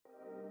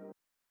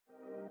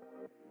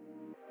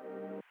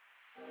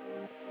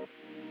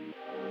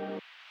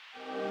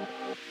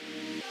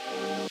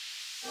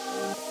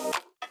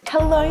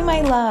Hello,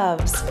 my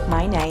loves.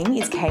 My name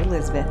is Kate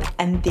Elizabeth,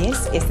 and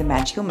this is the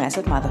Magical Mess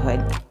of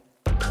Motherhood.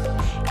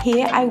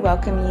 Here I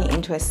welcome you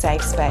into a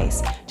safe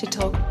space to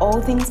talk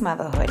all things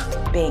motherhood,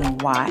 being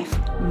wife,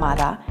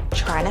 mother,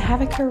 trying to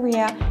have a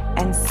career,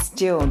 and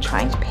still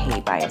trying to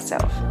pee by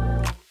yourself.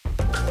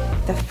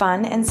 The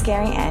fun and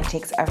scary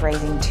antics of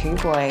raising two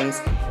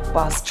boys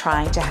whilst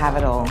trying to have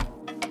it all.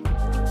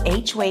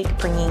 Each week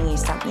bringing you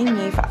something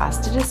new for us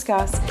to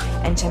discuss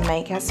and to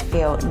make us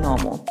feel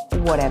normal,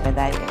 whatever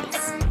that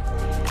is.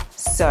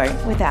 So,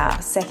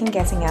 without second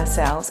guessing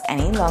ourselves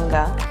any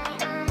longer,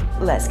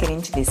 let's get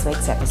into this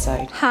week's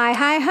episode. Hi.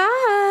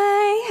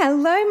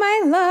 Hello,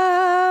 my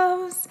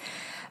loves.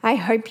 I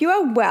hope you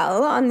are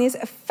well on this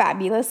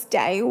fabulous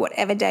day,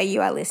 whatever day you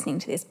are listening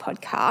to this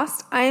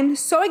podcast. I am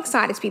so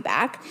excited to be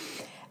back.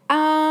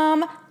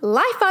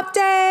 Life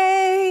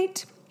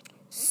update.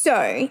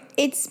 So,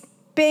 it's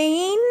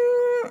been,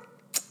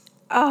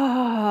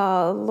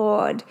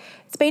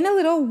 it's been a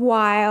little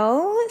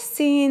while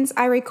since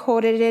I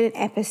recorded an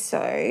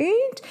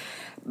episode,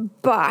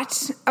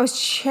 but I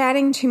was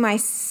chatting to my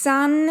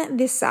son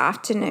this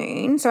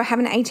afternoon. So I have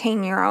an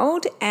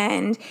 18-year-old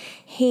and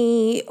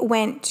he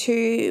went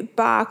to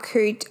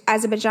Baku,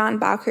 Azerbaijan,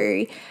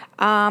 Baku,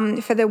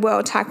 for the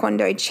World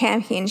Taekwondo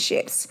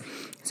Championships.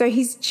 So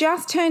he's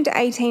just turned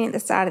 18 at the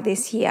start of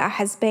this year,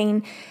 has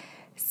been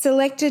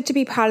selected to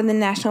be part of the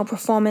National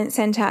Performance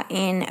Centre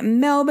in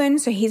Melbourne.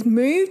 So he's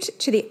moved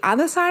to the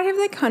other side of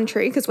the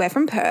country because we're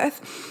from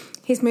Perth.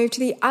 He's moved to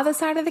the other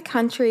side of the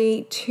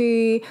country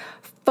to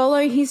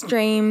follow his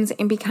dreams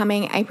in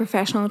becoming a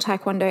professional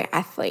Taekwondo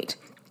athlete.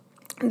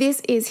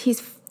 This is his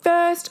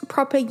first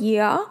proper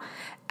year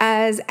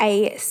as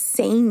a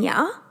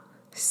senior.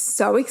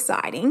 So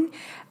exciting.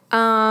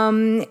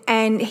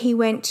 And he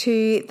went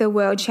to the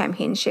World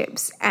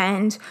Championships,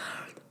 and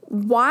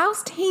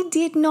whilst he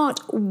did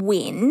not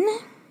win,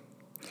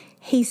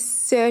 he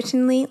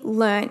certainly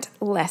learnt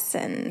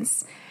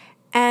lessons.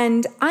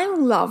 And I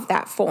love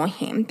that for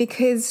him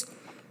because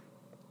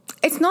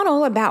it's not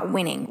all about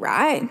winning,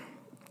 right?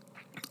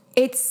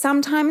 It's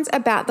sometimes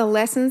about the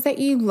lessons that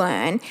you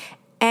learn,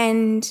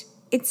 and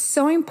it's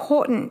so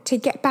important to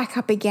get back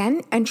up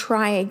again and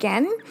try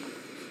again.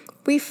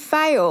 We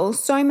fail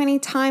so many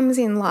times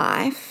in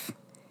life,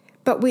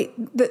 but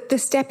the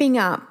stepping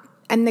up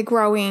and the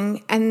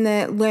growing and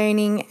the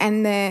learning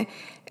and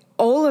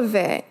all of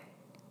it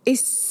is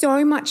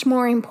so much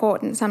more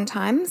important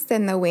sometimes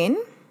than the win.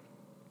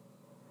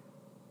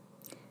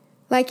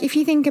 Like if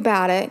you think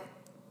about it,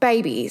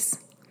 babies,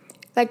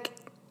 like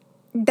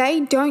they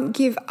don't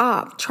give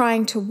up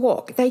trying to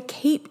walk. They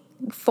keep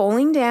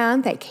falling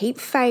down, they keep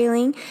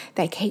failing,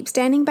 they keep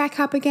standing back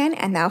up again,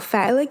 and they'll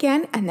fail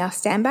again and they'll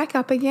stand back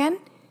up again.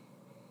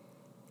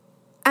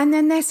 And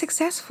then they're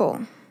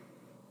successful.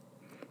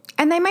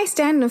 And they may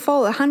stand and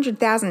fall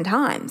 100,000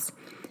 times,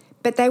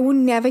 but they will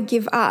never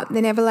give up.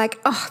 They're never like,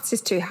 oh, it's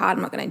just too hard,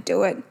 I'm not going to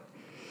do it.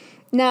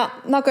 No,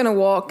 not going to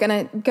walk,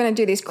 going to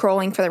do this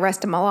crawling for the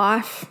rest of my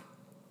life.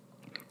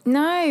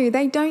 No,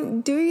 they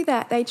don't do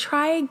that. They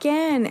try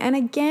again and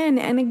again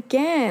and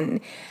again.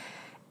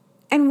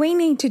 And we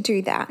need to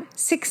do that.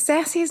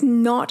 Success is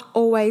not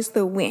always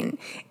the win.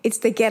 It's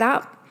the get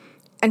up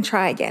and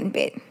try again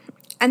bit.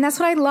 And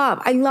that's what I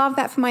love. I love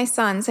that for my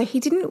son. So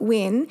he didn't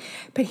win,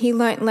 but he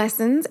learnt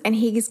lessons and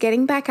he's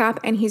getting back up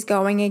and he's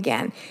going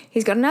again.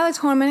 He's got another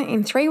tournament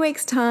in 3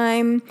 weeks'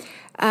 time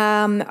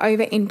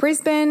over in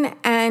Brisbane,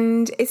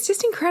 and it's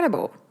just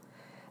incredible.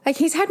 Like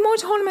he's had more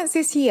tournaments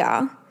this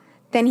year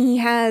than he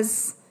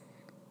has,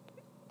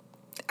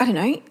 I don't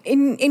know,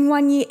 in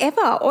 1 year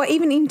ever, or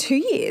even in 2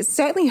 years.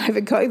 Certainly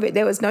over COVID,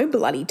 there was no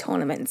bloody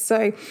tournaments.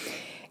 So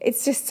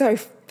it's just so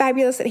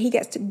fabulous that he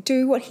gets to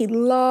do what he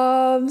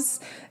loves.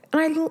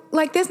 And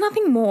there's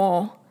nothing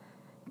more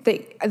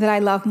that I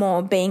love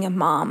more being a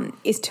mum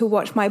is to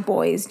watch my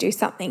boys do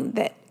something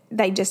that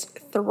they just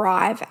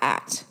thrive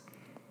at.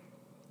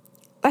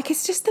 Like,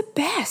 it's just the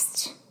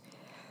best.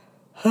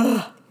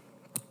 I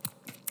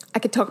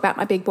could talk about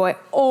my big boy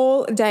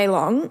all day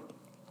long.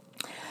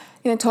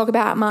 I'm going to talk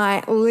about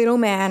my little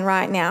man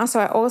right now.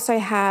 So I also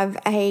have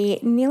a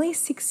nearly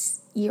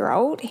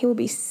 6-year-old. He will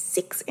be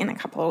 6 in a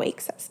couple of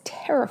weeks. That's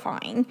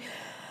terrifying.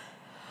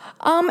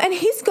 And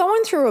he's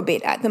going through a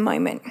bit at the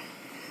moment.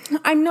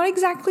 I'm not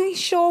exactly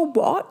sure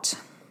what,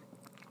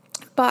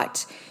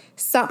 but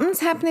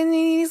something's happening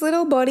in his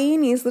little body,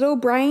 in his little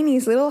brain,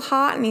 his little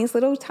heart, and his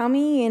little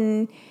tummy,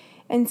 and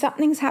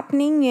something's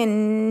happening,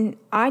 and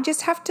I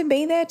just have to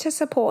be there to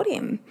support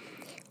him,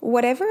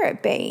 whatever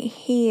it be.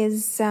 He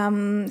is,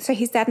 so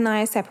his dad and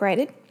I are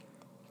separated.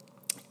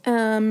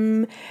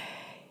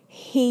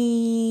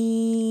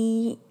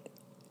 He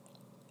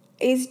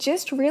is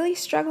just really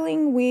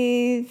struggling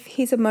with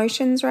his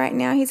emotions right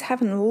now. He's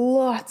having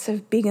lots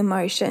of big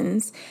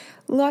emotions,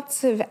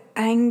 lots of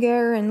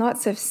anger and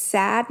lots of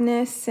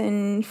sadness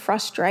and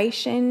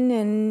frustration,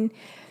 and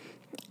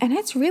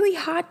it's really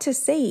hard to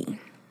see.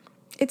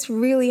 It's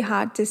really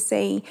hard to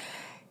see.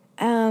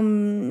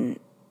 And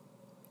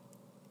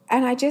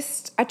I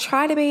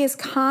try to be as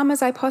calm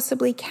as I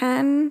possibly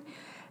can.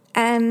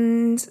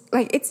 And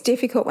like, it's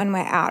difficult when we're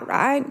out,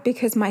 right?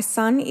 Because my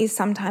son is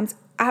sometimes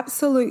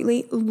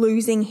absolutely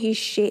losing his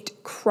shit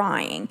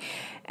crying.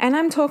 And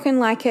I'm talking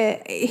like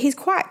he's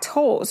quite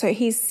tall. So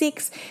he's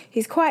 6,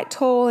 he's quite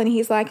tall, and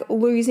he's like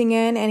losing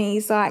it, and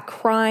he's like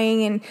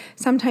crying and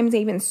sometimes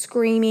even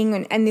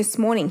screaming. And this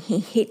morning he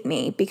hit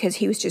me because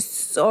he was just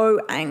so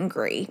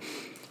angry.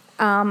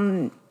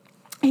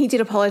 He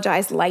did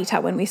apologize later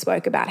when we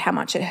spoke about how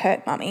much it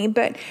hurt Mummy,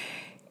 but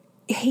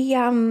he's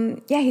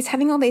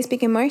having all these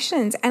big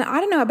emotions. And I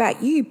don't know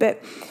about you,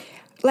 but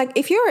like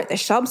if you're at the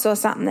shops or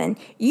something,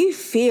 you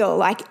feel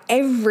like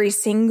every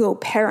single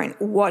parent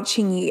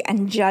watching you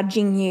and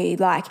judging you.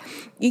 Like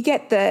you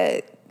get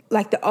the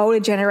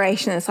older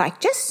generation that's like,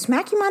 just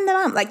smack him on the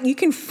bum. Like you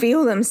can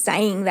feel them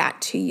saying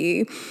that to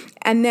you.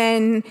 And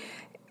then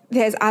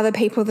there's other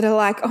people that are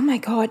like, oh my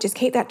God, just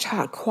keep that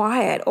child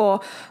quiet. Or,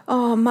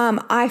 oh,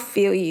 mum, I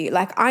feel you.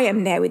 Like, I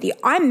am there with you.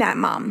 I'm that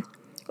mum.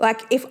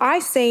 Like, if I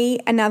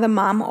see another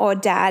mum or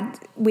dad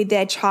with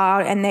their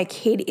child and their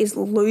kid is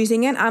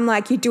losing it, I'm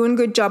like, you're doing a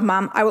good job,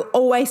 mum. I will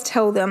always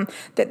tell them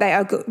that they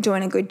are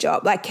doing a good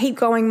job. Like, keep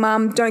going,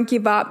 mum. Don't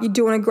give up. You're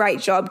doing a great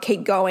job.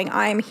 Keep going.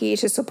 I am here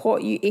to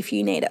support you if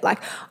you need it. Like,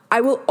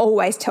 I will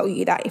always tell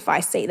you that if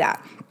I see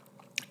that.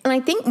 And I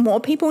think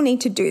more people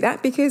need to do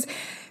that because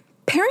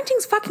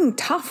parenting's fucking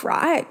tough,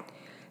 right?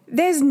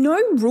 There's no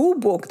rule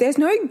book. There's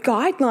no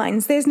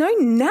guidelines. There's no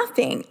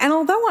nothing. And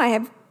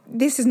although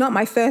this is not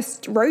my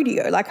first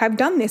rodeo, like I've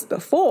done this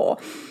before,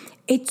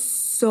 it's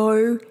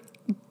so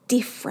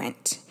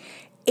different.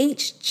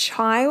 Each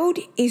child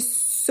is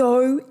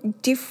so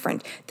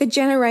different. The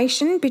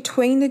generation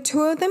between the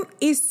two of them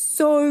is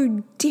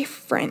so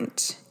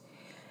different.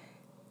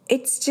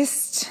 It's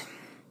just,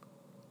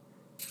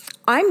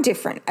 I'm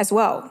different as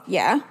well,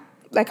 yeah?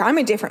 Like I'm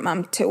a different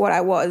mum to what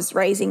I was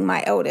raising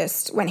my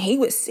eldest when he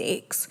was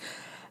 6.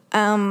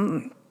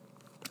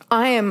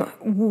 I am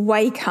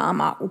way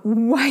calmer,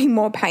 way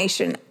more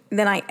patient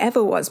than I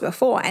ever was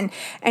before. And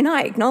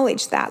I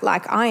acknowledge that.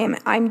 Like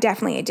I'm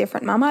definitely a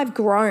different mum. I've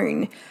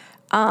grown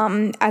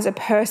as a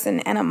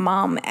person and a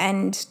mum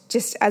and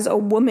just as a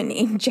woman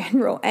in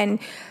general. And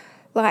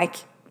like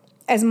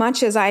as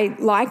much as I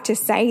like to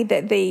say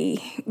that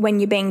when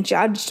you're being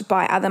judged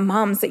by other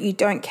mums that you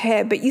don't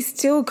care, but you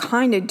still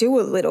kind of do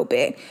a little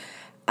bit.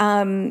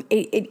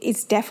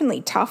 It's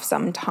definitely tough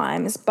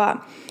sometimes,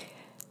 but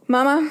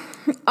Mama,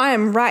 I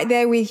am right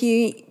there with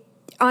you.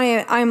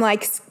 I'm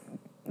like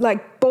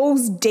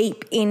balls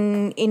deep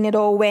in it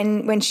all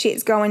when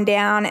shit's going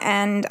down,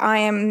 and I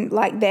am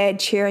like there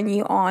cheering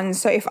you on.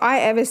 So if I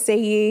ever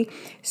see you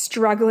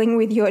struggling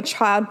with your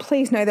child,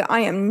 please know that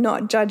I am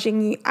not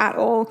judging you at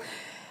all.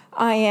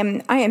 I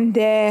am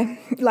there.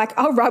 Like,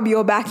 I'll rub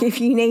your back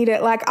if you need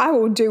it. Like, I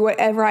will do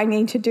whatever I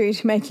need to do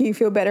to make you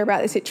feel better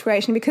about the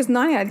situation, because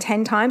 9 out of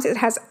 10 times it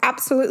has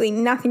absolutely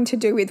nothing to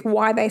do with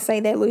why they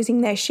say they're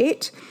losing their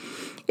shit.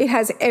 It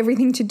has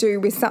everything to do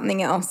with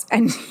something else.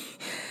 And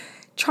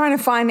trying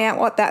to find out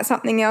what that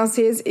something else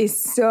is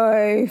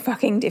so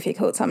fucking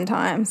difficult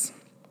sometimes.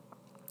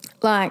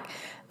 Like,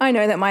 I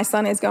know that my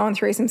son is going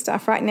through some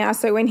stuff right now.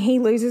 So when he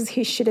loses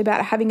his shit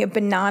about having a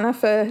banana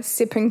for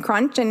sip and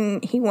crunch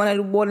and he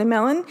wanted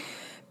watermelon,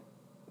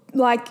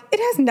 like it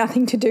has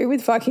nothing to do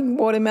with fucking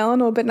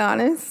watermelon or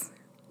bananas.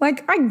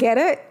 Like I get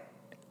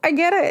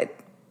it.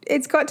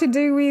 It's got to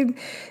do with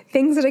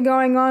things that are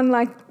going on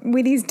like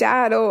with his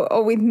dad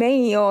or with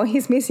me, or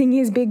he's missing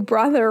his big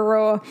brother,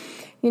 or,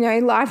 you know,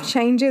 life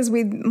changes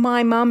with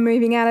my mum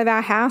moving out of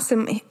our house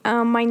and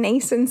my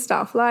niece and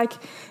stuff. Like,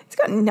 it's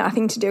got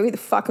nothing to do with a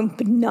fucking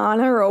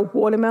banana or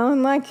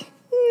watermelon. Like,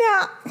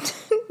 nah,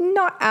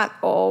 not at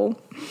all.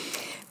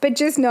 But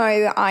just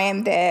know that I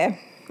am there.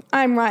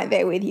 I'm right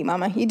there with you,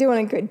 Mama. You're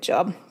doing a good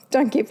job.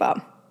 Don't give up.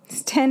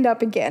 Stand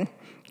up again.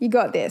 You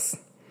got this.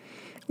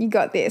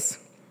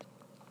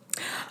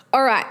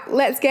 All right,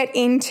 let's get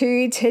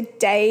into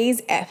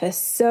today's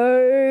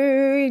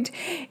episode,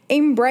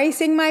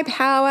 embracing my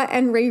power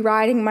and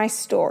rewriting my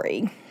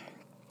story.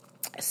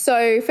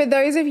 So for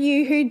those of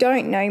you who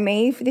don't know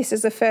me, if this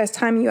is the first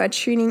time you are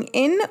tuning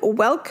in,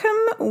 welcome,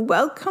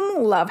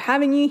 love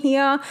having you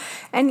here.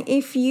 And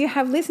if you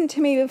have listened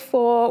to me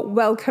before,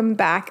 welcome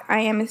back.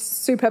 I am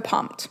super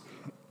pumped.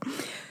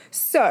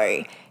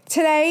 So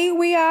today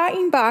we are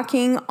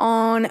embarking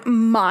on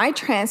my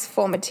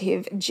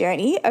transformative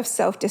journey of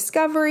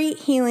self-discovery,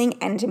 healing,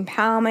 and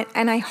empowerment,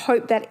 and I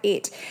hope that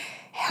it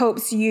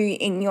helps you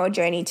in your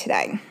journey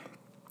today.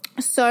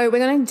 So we're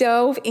going to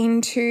delve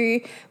into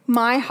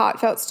my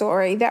heartfelt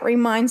story that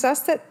reminds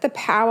us that the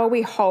power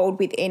we hold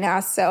within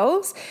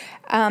ourselves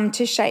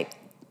to shape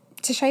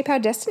our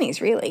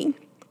destinies, really.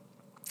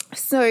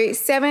 So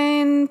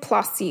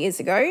 7+ years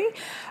ago,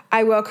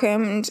 I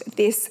welcomed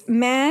this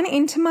man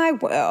into my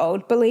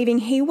world, believing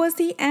he was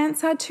the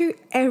answer to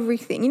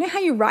everything. You know how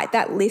you write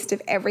that list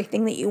of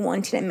everything that you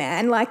want in a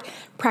man, like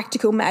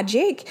practical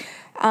magic?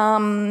 I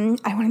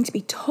want him to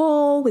be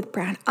tall, with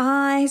brown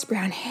eyes,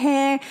 brown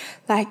hair,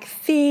 like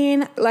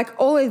thin, like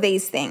all of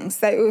these things.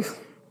 So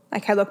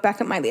Like I look back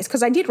at my list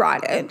because I did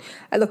write it.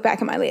 I look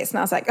back at my list and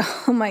I was like,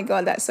 oh my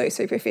God, that's so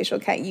superficial,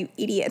 Kate, you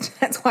idiot.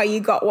 That's why you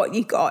got what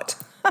you got.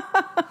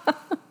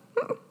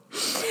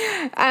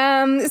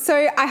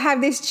 So I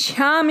have this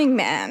charming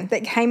man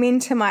that came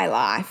into my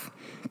life.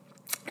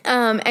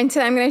 And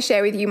today I'm going to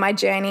share with you my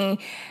journey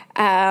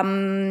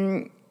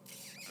and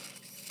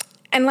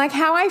like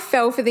how I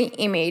fell for the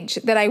image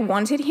that I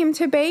wanted him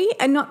to be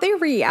and not the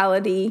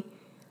reality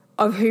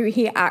of who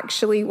he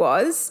actually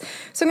was.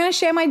 So I'm going to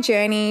share my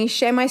journey,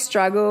 share my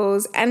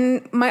struggles,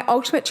 and my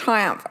ultimate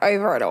triumph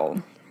over it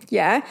all.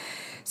 Yeah.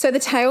 So the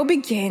tale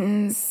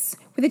begins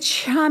with a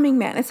charming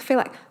man. I feel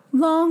like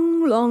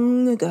long,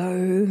 long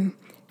ago,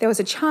 there was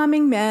a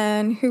charming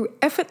man who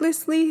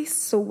effortlessly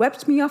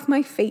swept me off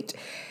my feet,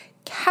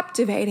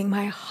 captivating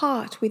my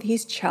heart with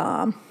his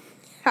charm.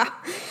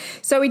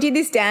 So we did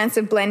this dance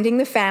of blending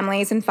the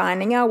families and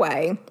finding our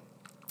way.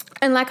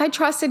 And like I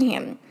trusted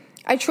him.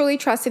 I truly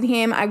trusted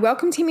him. I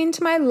welcomed him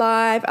into my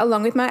life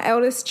along with my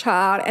eldest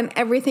child, and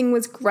everything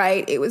was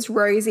great. It was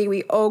rosy.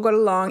 We all got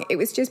along. It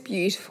was just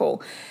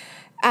beautiful.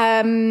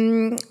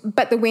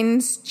 But the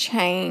winds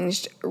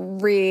changed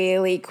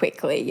really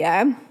quickly,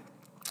 yeah?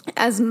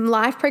 As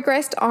life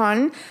progressed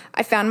on,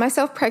 I found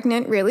myself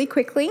pregnant really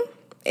quickly.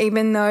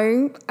 Even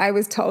though I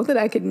was told that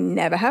I could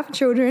never have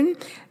children,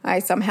 I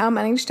somehow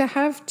managed to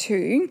have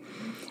two.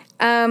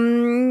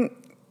 And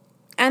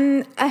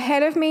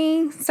ahead of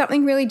me,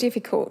 something really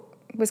difficult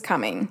was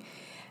coming.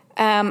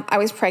 I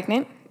was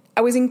pregnant.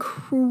 I was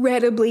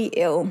incredibly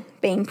ill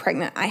being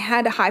pregnant. I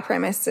had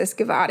hyperemesis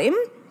gravidarum,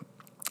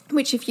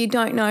 which if you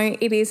don't know,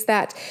 it is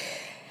that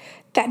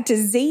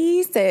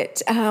disease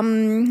that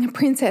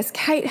Princess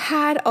Kate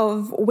had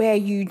of where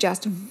you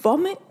just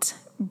vomit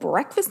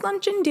breakfast,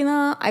 lunch and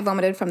dinner. I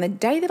vomited from the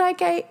day that I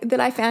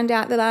found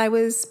out that I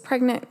was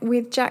pregnant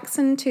with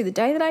Jackson to the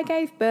day that I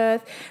gave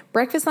birth.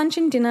 Breakfast, lunch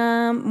and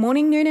dinner,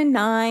 morning, noon and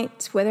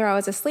night, whether I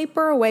was asleep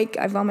or awake,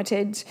 I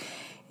vomited.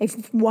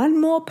 If one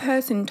more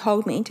person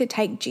told me to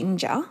take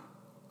ginger, I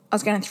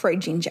was going to throw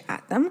ginger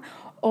at them,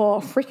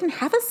 or freaking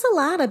have a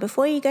salada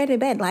before you go to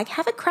bed. Like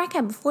have a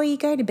cracker before you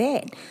go to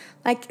bed.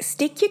 Like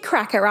stick your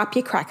cracker up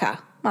your cracker,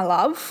 my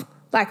love.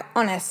 Like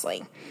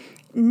honestly.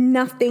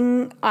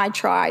 Nothing I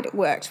tried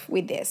worked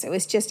with this. It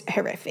was just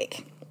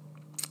horrific.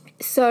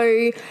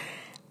 So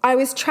I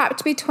was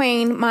trapped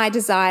between my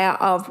desire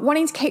of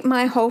wanting to keep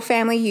my whole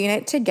family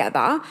unit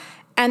together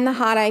and the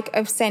heartache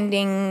of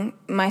sending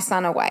my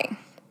son away.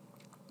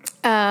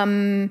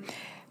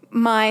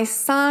 My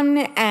son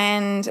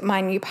and my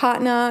new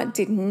partner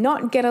did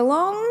not get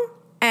along,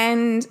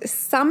 and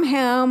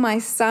somehow my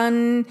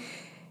son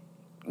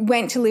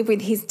went to live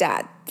with his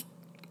dad,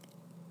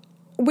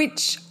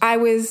 which I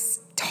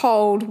was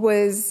told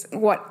was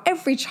what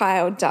every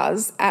child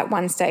does at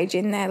one stage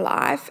in their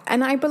life,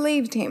 and I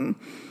believed him.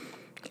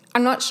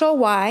 I'm not sure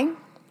why.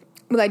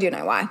 Well, I do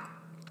know why.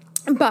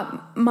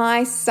 But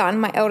my son,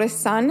 my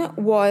eldest son,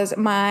 was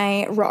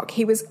my rock.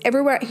 He was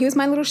everywhere. He was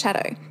my little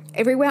shadow.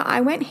 Everywhere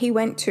I went, he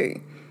went too.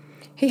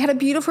 He had a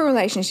beautiful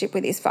relationship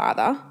with his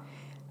father.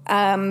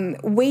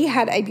 We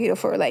had a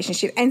beautiful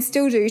relationship and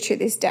still do to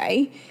this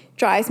day.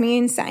 Drives me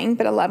insane,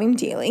 but I love him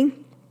dearly.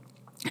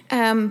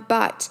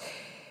 But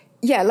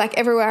yeah, like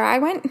everywhere I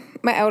went,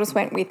 my eldest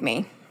went with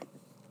me.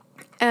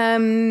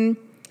 But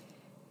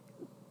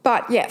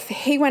yeah,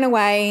 he went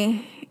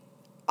away.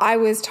 I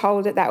was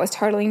told that was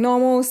totally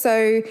normal.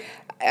 So,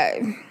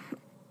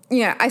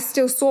 I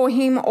still saw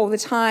him all the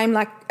time,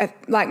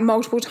 like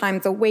multiple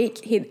times a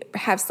week. He'd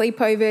have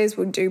sleepovers,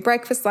 would do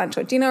breakfast, lunch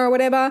or dinner or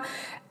whatever.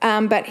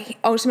 But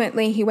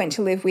ultimately he went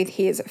to live with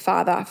his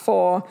father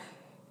for,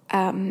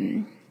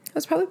 it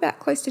was probably about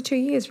close to 2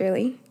 years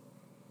really.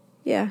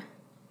 Yeah.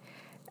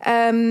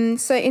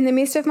 So in the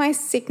midst of my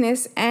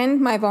sickness and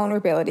my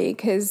vulnerability,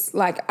 because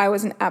I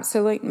was an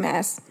absolute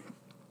mess,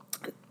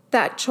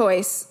 that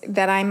choice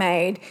that I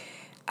made,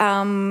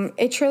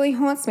 it truly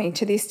haunts me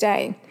to this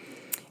day.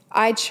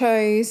 I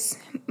chose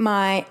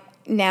my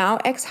now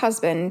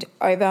ex-husband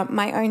over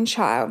my own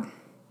child,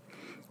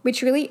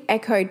 which really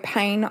echoed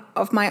pain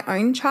of my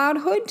own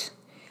childhood.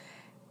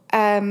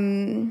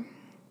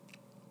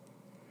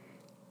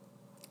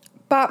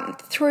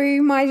 But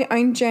through my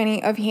own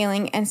journey of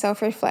healing and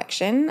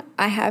self-reflection,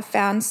 I have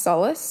found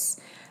solace.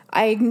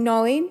 I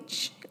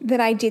acknowledge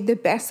that I did the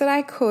best that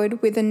I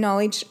could with the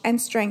knowledge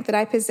and strength that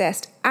I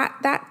possessed at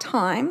that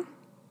time.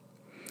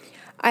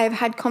 I have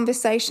had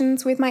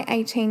conversations with my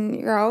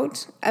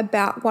 18-year-old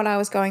about what I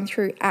was going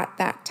through at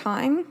that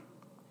time.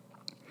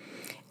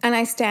 And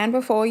I stand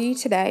before you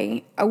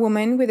today, a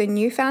woman with a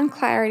newfound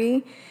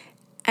clarity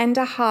and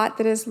a heart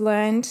that has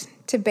learned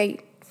to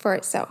beat for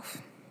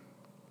itself.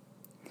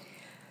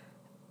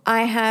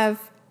 I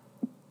have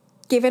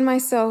given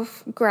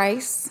myself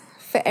grace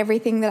for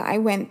everything that I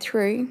went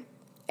through,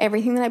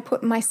 everything that I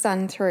put my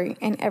son through,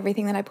 and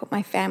everything that I put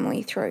my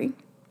family through.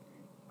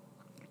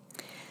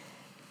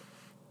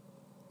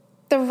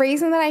 The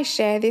reason that I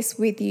share this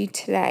with you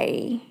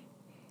today,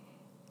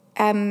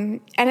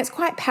 and it's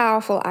quite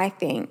powerful, I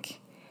think,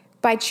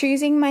 by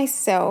choosing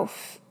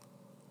myself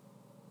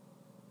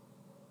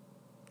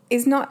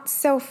is not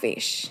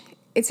selfish.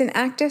 It's an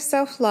act of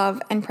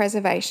self-love and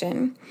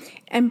preservation.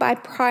 And by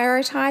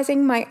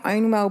prioritizing my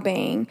own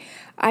well-being,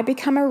 I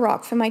become a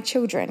rock for my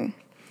children.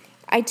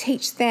 I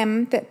teach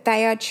them that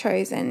they are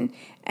chosen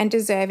and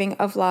deserving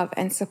of love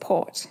and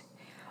support.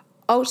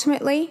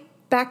 Ultimately,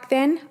 back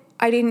then,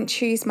 I didn't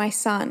choose my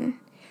son.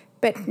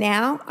 But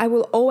now I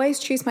will always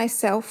choose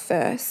myself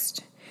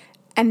first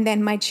and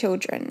then my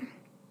children.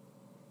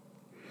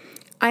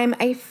 I am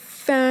a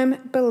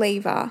firm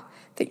believer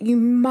that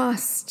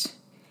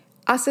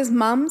us as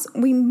mums,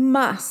 we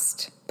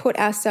must put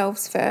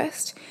ourselves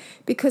first,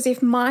 because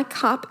if my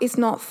cup is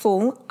not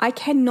full, I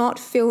cannot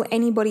fill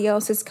anybody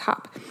else's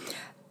cup.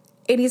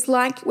 It is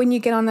like when you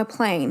get on the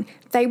plane.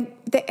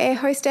 The air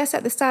hostess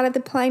at the start of the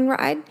plane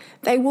ride,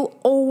 they will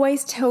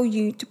always tell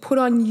you to put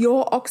on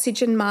your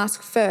oxygen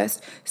mask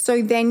first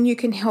so then you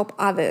can help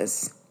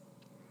others.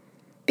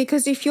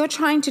 Because if you're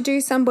trying to do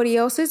somebody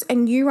else's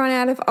and you run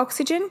out of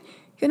oxygen,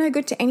 you're no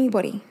good to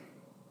anybody.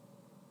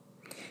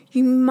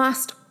 You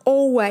must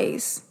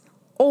always,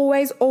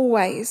 always,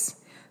 always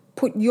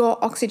put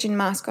your oxygen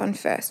mask on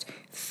first.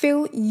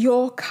 Fill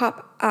your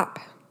cup up.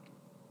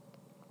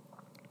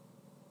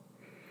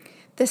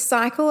 The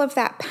cycle of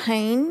that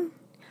pain,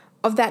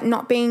 of that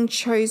not being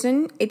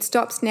chosen, it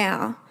stops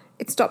now.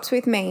 It stops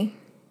with me.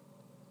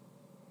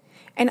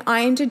 And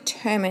I am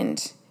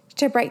determined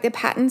to break the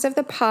patterns of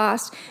the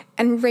past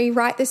and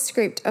rewrite the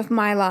script of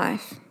my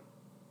life.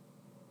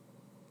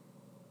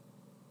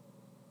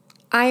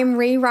 I am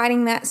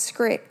rewriting that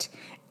script,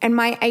 and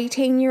my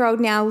 18-year-old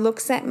now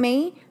looks at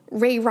me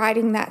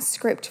rewriting that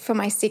script for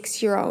my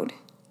 6-year-old.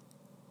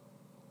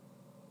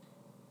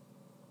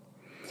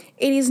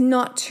 It is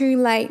not too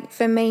late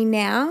for me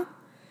now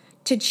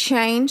to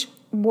change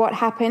what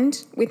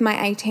happened with my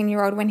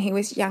 18-year-old when he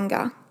was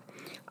younger.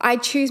 I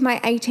choose my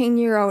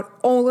 18-year-old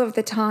all of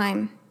the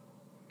time.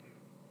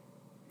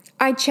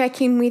 I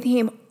check in with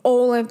him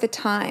all of the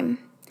time.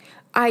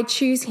 I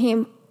choose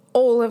him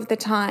all of the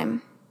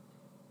time.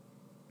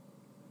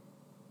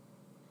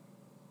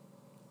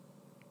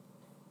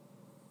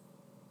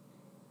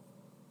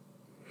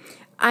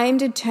 I am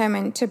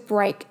determined to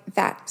break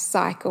that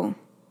cycle.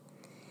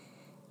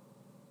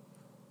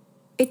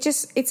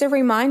 It's a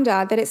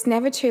reminder that it's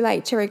never too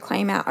late to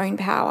reclaim our own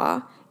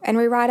power and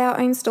rewrite our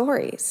own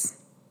stories.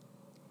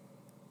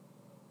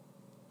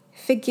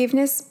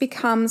 Forgiveness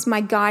becomes my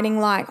guiding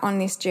light on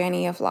this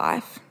journey of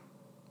life.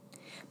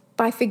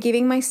 By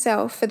forgiving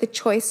myself for the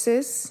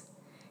choices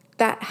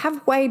that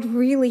have weighed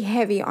really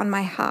heavy on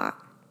my heart,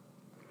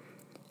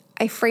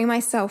 I free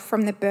myself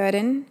from the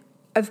burden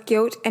of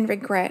guilt and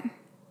regret.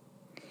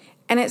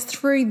 And it's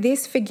through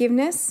this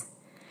forgiveness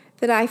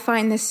that I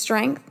find the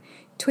strength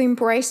to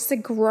embrace the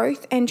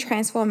growth and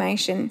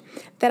transformation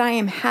that I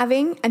am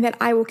having and that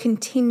I will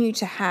continue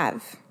to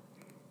have,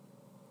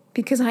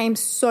 because I am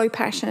so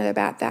passionate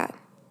about that.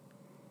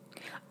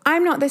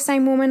 I'm not the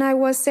same woman I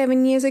was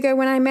 7 years ago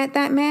when I met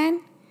that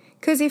man,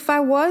 because if I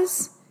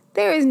was,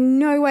 there is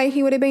no way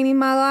he would have been in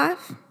my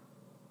life.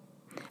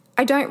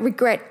 I don't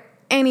regret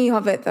any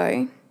of it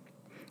though.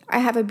 I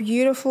have a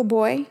beautiful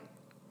boy.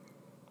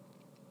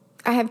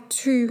 I have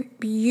 2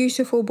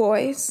 beautiful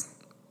boys.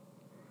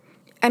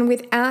 And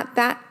without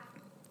that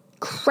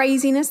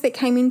craziness that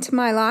came into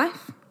my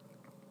life,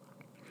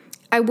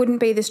 I wouldn't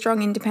be the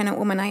strong, independent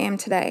woman I am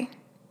today.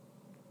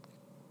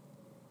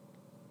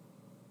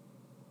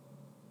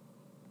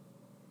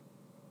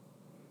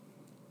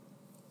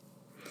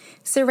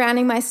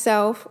 Surrounding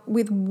myself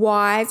with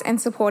wise and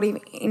supportive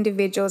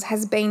individuals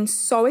has been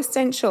so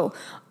essential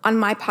on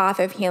my path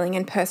of healing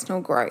and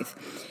personal growth.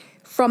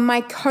 From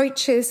my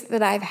coaches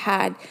that I've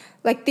had,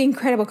 like the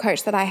incredible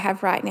coach that I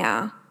have right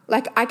now,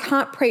 like I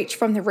can't preach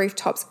from the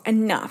rooftops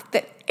enough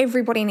that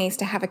everybody needs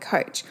to have a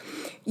coach.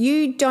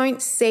 You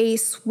don't see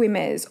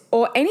swimmers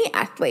or any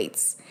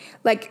athletes,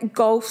 like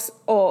golfs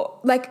or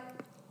like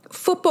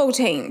football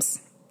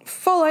teams,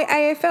 follow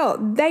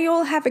AFL. They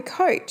all have a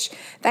coach.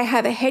 They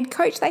have a head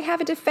coach. They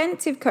have a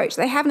defensive coach.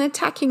 They have an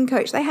attacking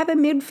coach. They have a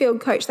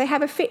midfield coach. They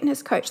have a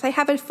fitness coach. They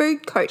have a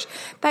food coach.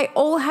 They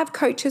all have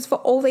coaches for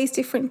all these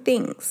different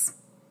things.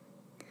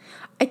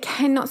 I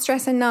cannot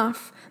stress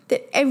enough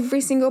that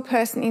every single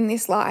person in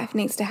this life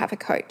needs to have a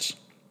coach.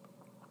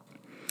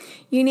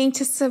 You need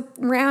to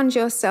surround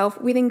yourself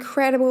with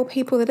incredible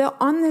people that are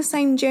on the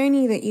same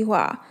journey that you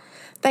are.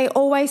 They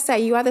always say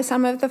you are the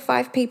sum of the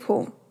 5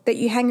 people that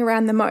you hang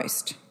around the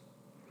most.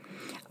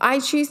 I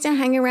choose to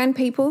hang around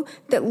people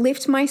that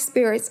lift my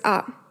spirits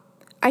up.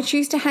 I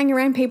choose to hang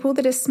around people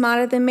that are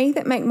smarter than me,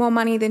 that make more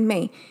money than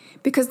me,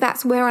 because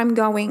that's where I'm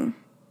going.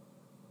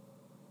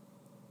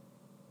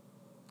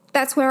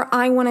 That's where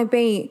I want to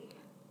be.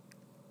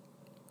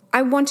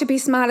 I want to be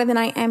smarter than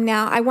I am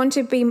now. I want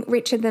to be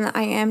richer than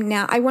I am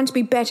now. I want to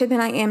be better than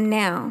I am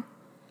now.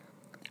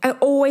 I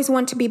always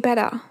want to be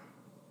better.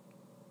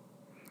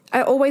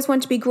 I always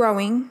want to be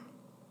growing.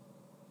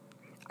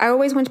 I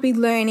always want to be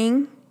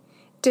learning,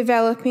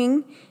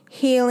 developing,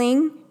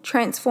 healing,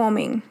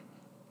 transforming.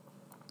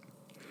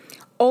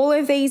 All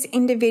of these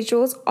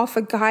individuals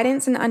offer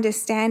guidance and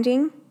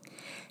understanding,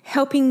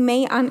 helping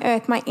me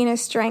unearth my inner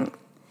strength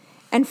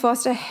and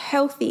foster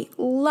healthy,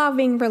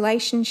 loving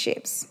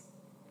relationships.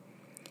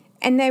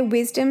 And their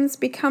wisdoms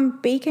become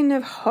a beacon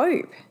of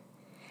hope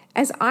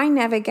as I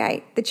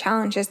navigate the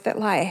challenges that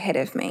lie ahead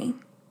of me.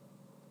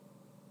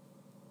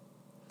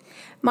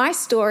 My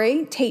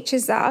story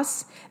teaches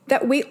us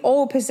that we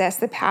all possess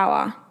the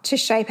power to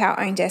shape our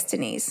own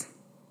destinies.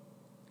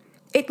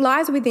 It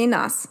lies within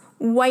us,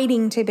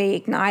 waiting to be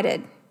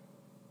ignited.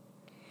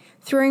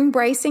 Through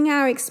embracing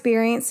our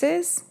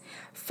experiences,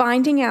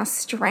 finding our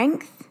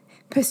strength,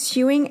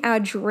 pursuing our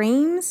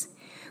dreams,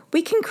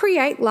 we can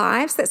create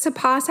lives that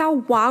surpass our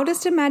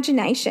wildest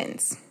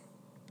imaginations.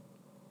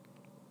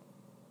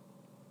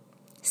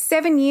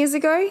 7 years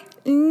ago,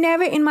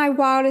 never in my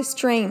wildest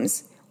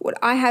dreams would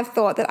I have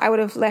thought that I would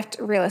have left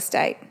real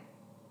estate.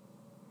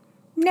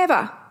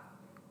 Never.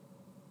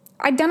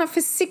 I'd done it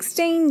for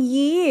 16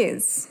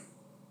 years.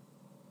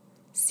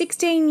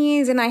 16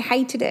 years and I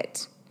hated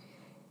it.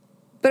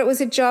 But it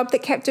was a job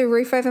that kept a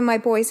roof over my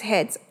boys'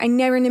 heads. I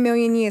never in a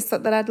million years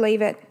thought that I'd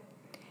leave it.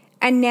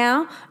 And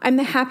now I'm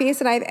the happiest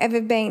that I've ever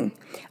been.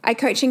 I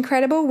coach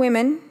incredible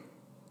women.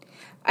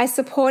 I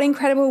support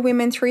incredible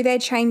women through their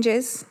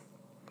changes.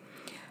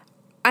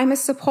 I'm a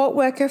support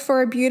worker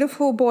for a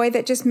beautiful boy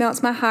that just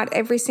melts my heart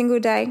every single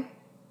day.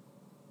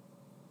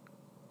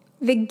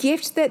 The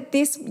gift that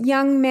this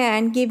young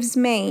man gives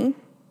me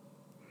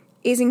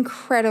is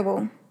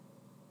incredible.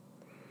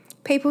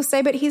 People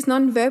say, but he's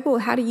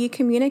nonverbal. How do you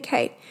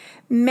communicate?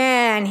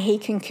 Man, he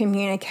can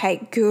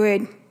communicate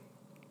good.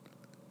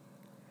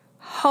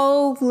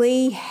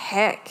 Holy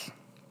heck.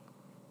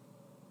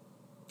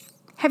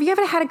 Have you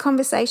ever had a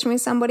conversation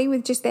with somebody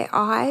with just their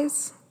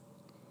eyes?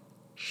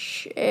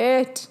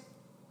 Shit.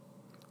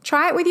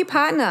 Try it with your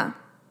partner.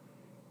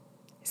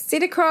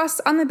 Sit across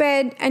on the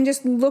bed and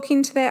just look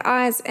into their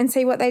eyes and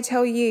see what they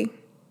tell you.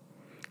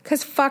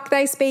 Because fuck,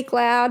 they speak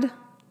loud.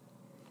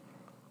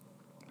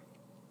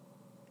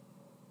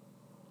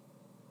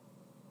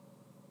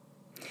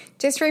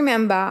 Just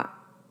remember,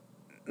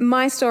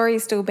 my story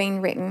is still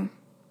being written.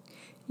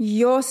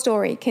 Your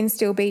story can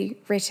still be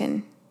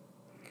written.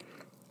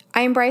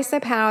 I embrace the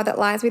power that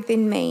lies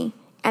within me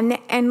and the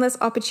endless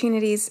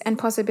opportunities and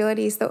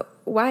possibilities that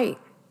wait.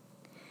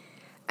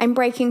 I'm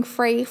breaking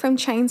free from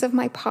chains of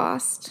my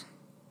past.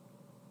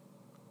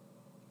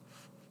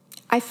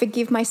 I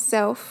forgive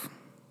myself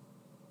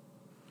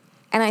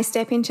and I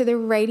step into the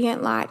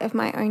radiant light of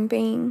my own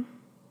being.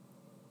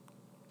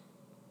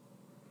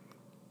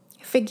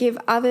 Forgive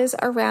others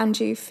around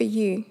you for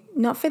you,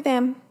 not for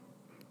them,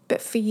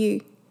 but for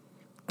you.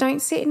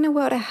 Don't sit in a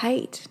world of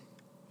hate.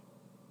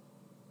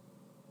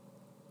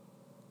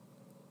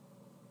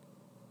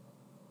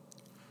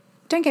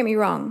 Don't get me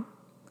wrong.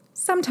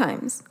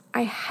 Sometimes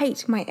I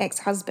hate my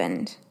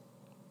ex-husband,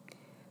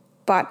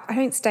 but I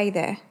don't stay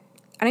there.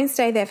 I don't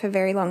stay there for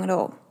very long at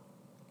all.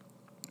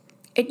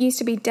 It used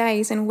to be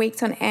days and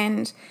weeks on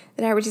end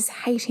that I would just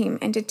hate him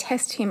and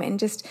detest him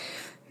and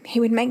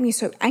he would make me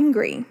so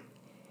angry.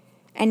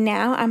 And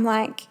now I'm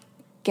like,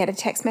 get a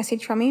text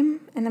message from him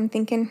and I'm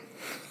thinking,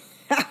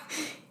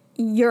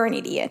 you're an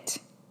idiot.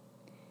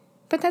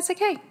 But that's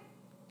okay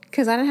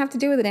because I don't have to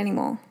deal with it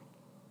anymore.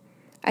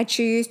 I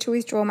choose to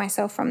withdraw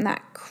myself from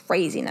that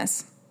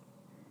craziness.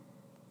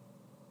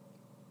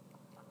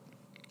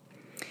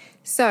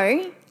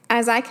 So,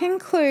 as I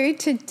conclude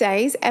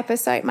today's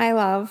episode, my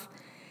love,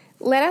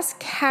 let us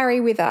carry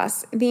with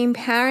us the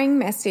empowering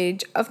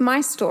message of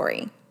my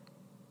story.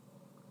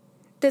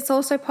 That's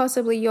also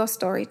possibly your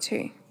story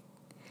too.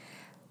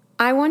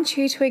 I want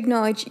you to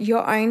acknowledge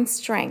your own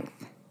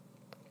strength.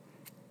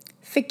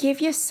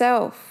 Forgive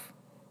yourself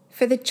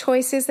for the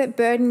choices that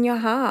burden your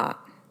heart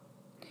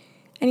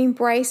and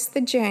embrace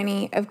the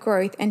journey of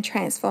growth and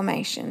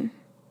transformation.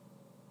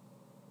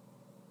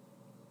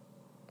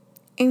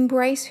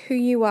 Embrace who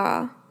you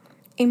are.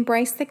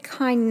 Embrace the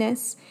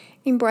kindness.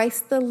 Embrace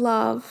the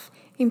love.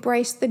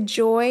 Embrace the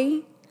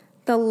joy,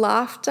 the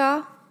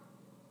laughter,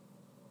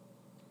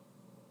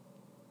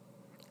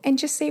 and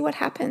just see what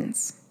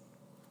happens.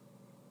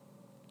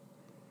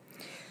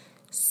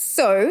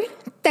 So,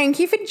 thank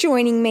you for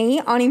joining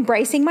me on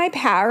Embracing My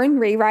Power and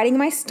Rewriting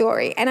My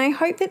Story. And I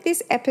hope that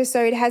this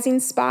episode has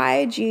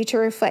inspired you to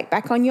reflect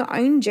back on your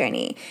own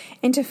journey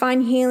and to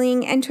find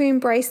healing and to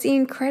embrace the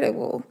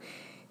incredible,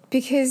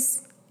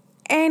 because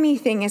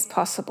anything is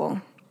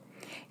possible.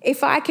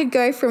 If I could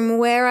go from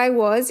where I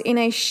was in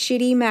a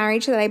shitty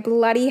marriage that I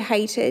bloody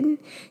hated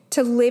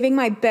to living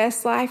my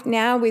best life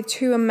now with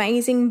 2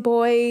 amazing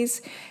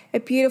boys, a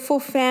beautiful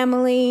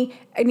family,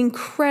 an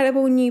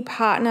incredible new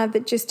partner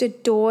that just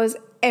adores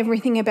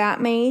everything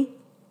about me,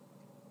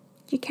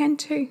 you can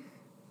too.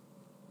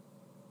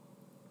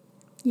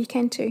 You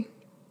can too.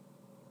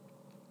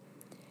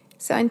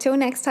 So until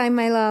next time,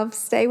 my love,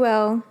 stay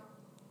well.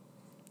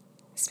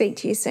 Speak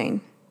to you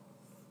soon.